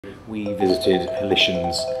we visited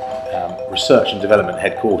Holition's research and development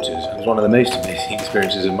headquarters. It was one of the most amazing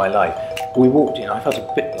experiences of my life. We walked in, I felt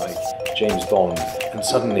a bit like James Bond, and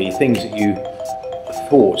suddenly things that you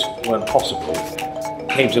thought weren't possible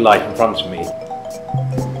came to life in front of me.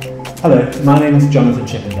 Hello, my name is Jonathan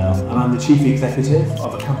Chippendale and I'm the Chief Executive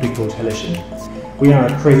of a company called Holition. We are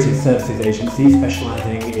a creative services agency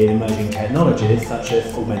specialising in emerging technologies such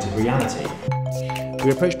as augmented reality. We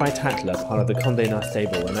were approached by Tatler, part of the Condé Nast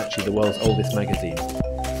stable and actually the world's oldest magazine.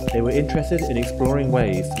 They were interested in exploring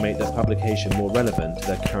ways to make their publication more relevant to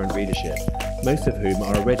their current readership, most of whom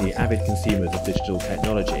are already avid consumers of digital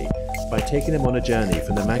technology, by taking them on a journey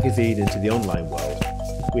from the magazine into the online world.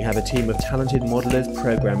 We have a team of talented modelers,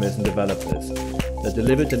 programmers and developers that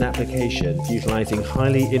delivered an application utilising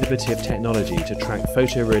highly innovative technology to track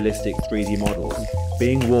photorealistic 3D models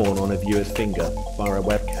being worn on a viewer's finger via a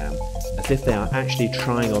webcam, as if they are actually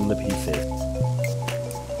trying on the pieces.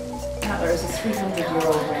 Tatler is a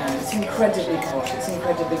 300-year-old brand. It's incredibly posh, it's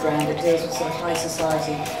incredibly grand, it deals with sort of high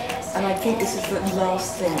society, and I think this is the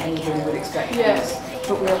last thing anybody would expect from us.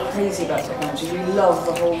 But we are crazy about technology. We love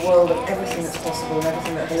the whole world of everything that's possible and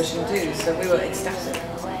everything that Holition do, so we were ecstatic.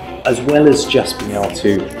 As well as just being able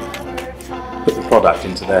to put the product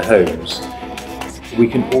into their homes, we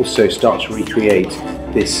can also start to recreate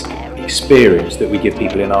this experience that we give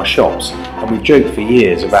people in our shops. And we've joked for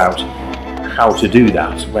years about how to do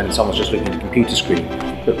that when someone's just looking at a computer screen,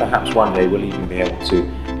 but perhaps one day we'll even be able to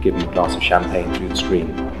give them a glass of champagne through the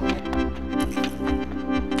screen.